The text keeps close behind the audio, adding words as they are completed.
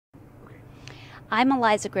I'm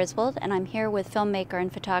Eliza Griswold, and I'm here with filmmaker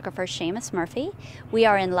and photographer Seamus Murphy. We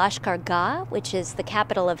are in Lashkar Gah, which is the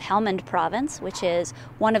capital of Helmand province, which is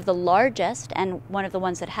one of the largest and one of the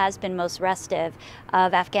ones that has been most restive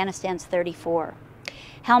of Afghanistan's 34.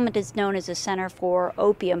 Helmand is known as a center for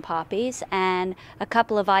opium poppies, and a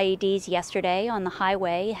couple of IEDs yesterday on the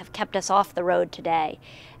highway have kept us off the road today.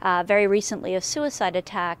 Very recently, a suicide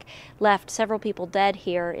attack left several people dead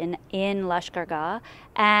here in Lashkar Gah,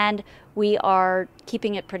 and we are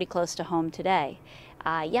keeping it pretty close to home today.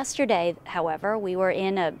 Yesterday, however, we were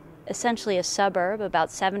in essentially a suburb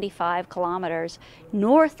about 75 kilometers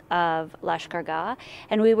north of Lashkar Gah,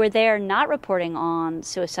 and we were there not reporting on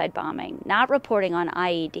suicide bombing, not reporting on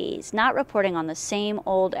IEDs, not reporting on the same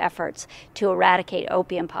old efforts to eradicate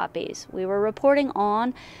opium poppies. We were reporting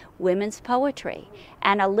on women's poetry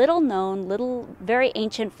and a little-known, very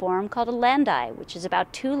ancient form called a Landai, which is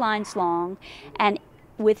about 2 lines long, and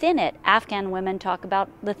within it, Afghan women talk about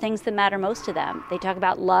the things that matter most to them. They talk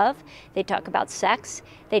about love, they talk about sex,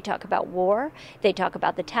 they talk about war, they talk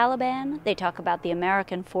about the Taliban, they talk about the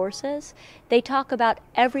American forces, they talk about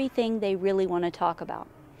everything they really want to talk about.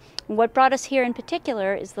 And what brought us here in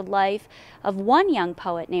particular is the life of one young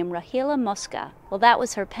poet named Rahila. Well, that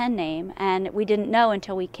was her pen name, and we didn't know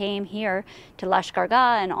until we came here to Lashkar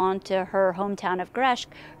Gah and on to her hometown of Greshk.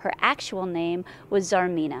 Her actual name was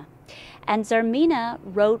Zarmina. And Zarmina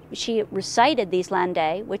she recited these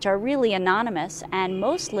Landai, which are really anonymous and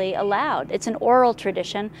mostly aloud. It's an oral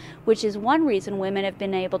tradition, which is one reason women have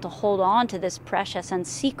been able to hold on to this precious and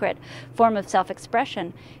secret form of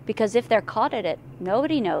self-expression, because if they're caught at it,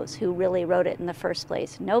 nobody knows who really wrote it in the first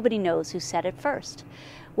place. Nobody knows who said it first.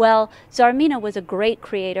 Well, Zarmina was a great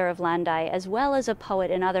creator of Landai, as well as a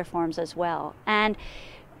poet in other forms as well. And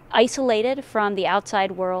isolated from the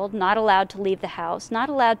outside world, not allowed to leave the house, not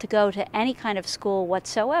allowed to go to any kind of school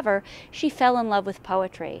whatsoever, she fell in love with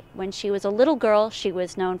poetry. When she was a little girl, she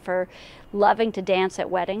was known for loving to dance at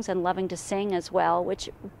weddings and loving to sing as well, which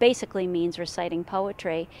basically means reciting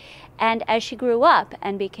poetry. And as she grew up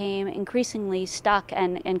and became increasingly stuck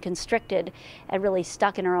and constricted and really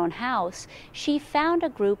stuck in her own house, she found a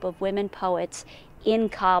group of women poets in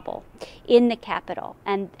Kabul, in the capital,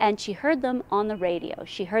 and she heard them on the radio.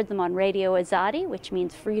 She heard them on Radio Azadi, which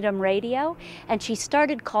means freedom radio, and she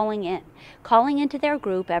started calling into their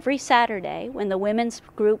group every Saturday when the women's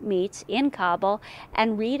group meets in Kabul,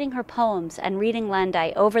 and reading her poems and reading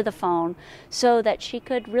Landai over the phone so that she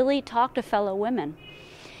could really talk to fellow women.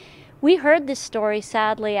 We heard this story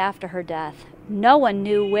sadly after her death. No one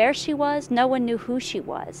knew where she was, no one knew who she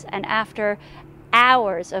was, and after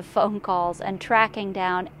hours of phone calls and tracking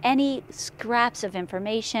down any scraps of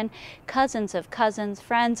information, cousins of cousins,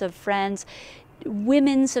 friends of friends,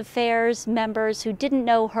 women's affairs members who didn't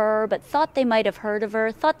know her but thought they might have heard of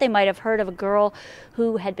her, thought they might have heard of a girl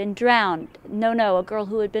who had been drowned, a girl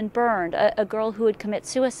who had been burned, a girl who had committed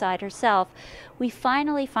suicide herself. We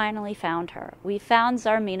finally found her. We found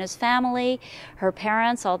Zarmina's family, her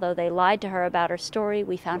parents, although they lied to her about her story.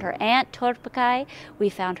 We found her aunt, Torpakai. We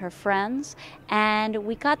found her friends. And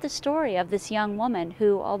we got the story of this young woman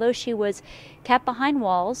who, although she was kept behind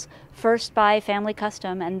walls, first by family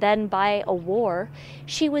custom and then by a war,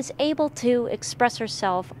 she was able to express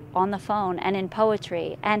herself on the phone and in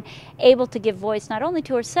poetry, and able to give voice not only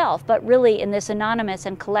to herself, but really in this anonymous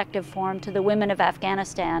and collective form to the women of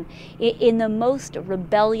Afghanistan in the most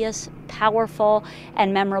rebellious, powerful,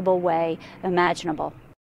 and memorable way imaginable.